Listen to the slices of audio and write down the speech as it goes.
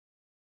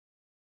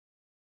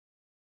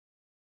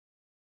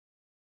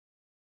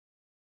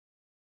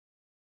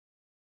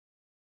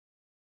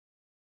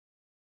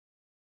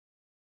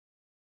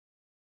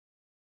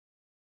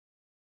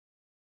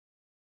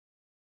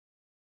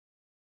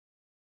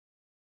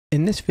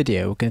In this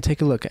video, we're going to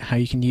take a look at how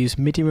you can use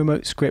MIDI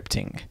Remote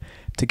Scripting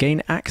to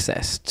gain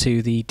access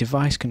to the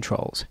device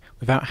controls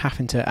without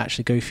having to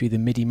actually go through the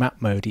MIDI map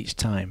mode each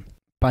time.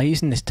 By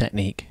using this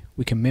technique,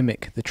 we can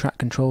mimic the track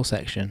control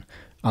section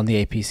on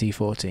the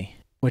APC40,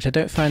 which I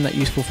don't find that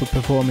useful for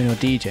performing or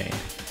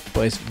DJing,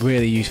 but it's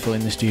really useful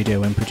in the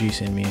studio when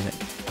producing music.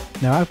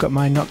 Now I've got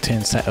my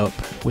Nocturn Setup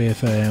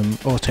with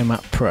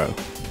Automap Pro.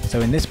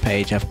 So in this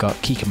page I've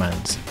got key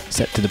commands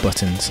set to the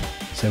buttons.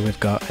 So we've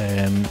got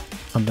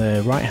on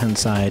the right hand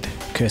side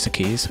cursor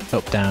keys,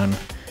 up, down,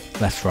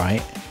 left,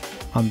 right.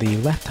 On the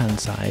left hand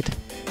side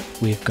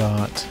we've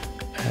got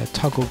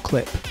toggle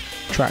clip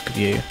track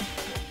view,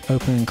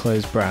 open and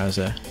close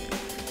browser,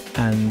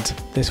 and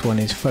this one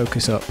is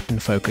focus up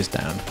and focus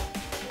down.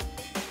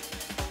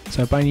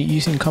 So by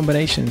using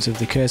combinations of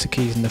the cursor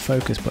keys and the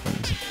focus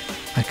buttons,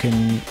 I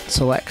can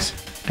select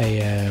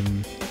a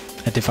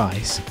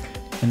device,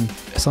 and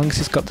as long as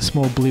it's got the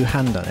small blue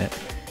hand on it,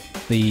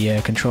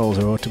 the controls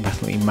are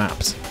automatically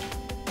mapped,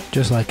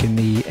 just like in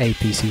the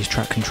APC's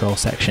track control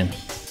section.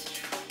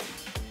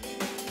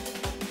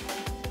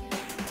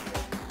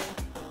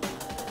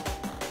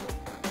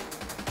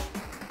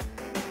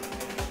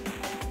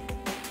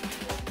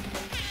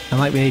 And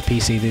like with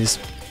APC, there's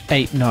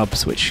 8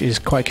 knobs, which is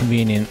quite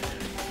convenient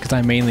because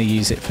I mainly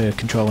use it for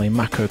controlling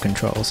macro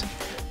controls,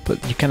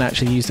 but you can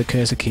actually use the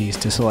cursor keys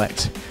to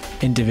select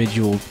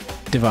individual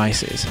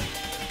devices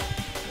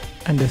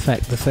and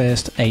affect the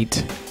first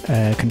 8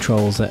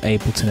 controls that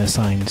Ableton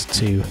assigns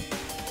to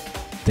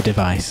the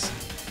device.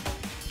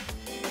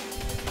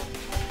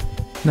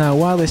 Now,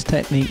 while this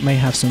technique may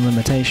have some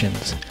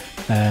limitations,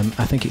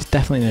 I think it's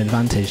definitely an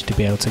advantage to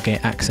be able to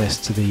get access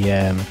to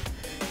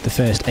the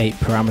first 8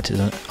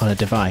 parameters on a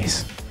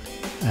device,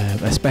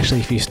 especially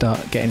if you start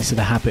getting into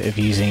the habit of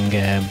using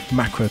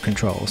macro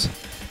controls.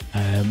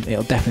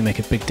 It'll definitely make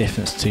a big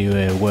difference to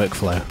your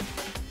workflow.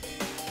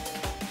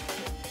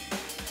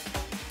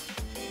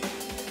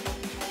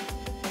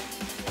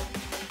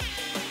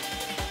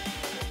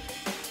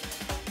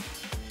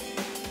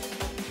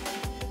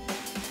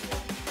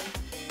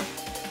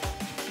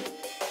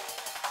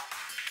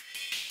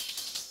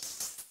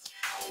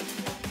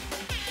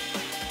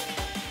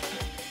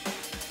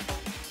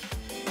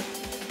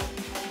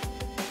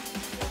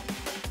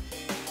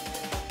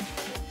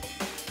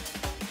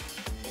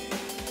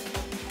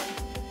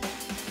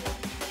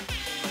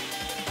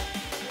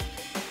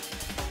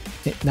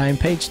 Now in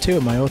page 2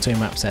 of my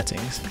Automap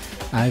settings,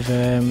 I've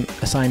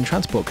assigned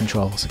transport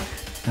controls,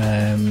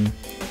 and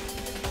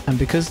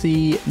because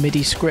the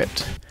MIDI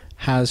script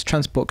has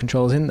transport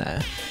controls in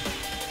there,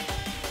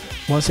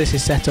 once this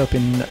is set up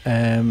in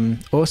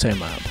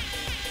Automap,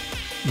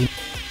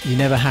 you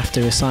never have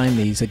to assign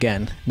these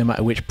again, no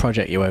matter which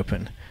project you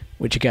open,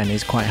 which again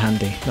is quite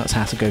handy, not to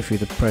have to go through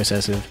the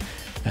process of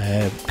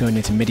going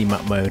into MIDI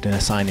map mode and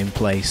assigning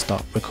play,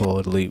 stop,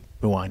 record, loop,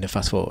 rewind and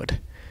fast forward.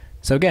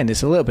 So again,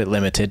 it's a little bit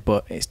limited,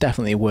 but it's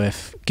definitely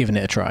worth giving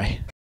it a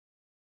try.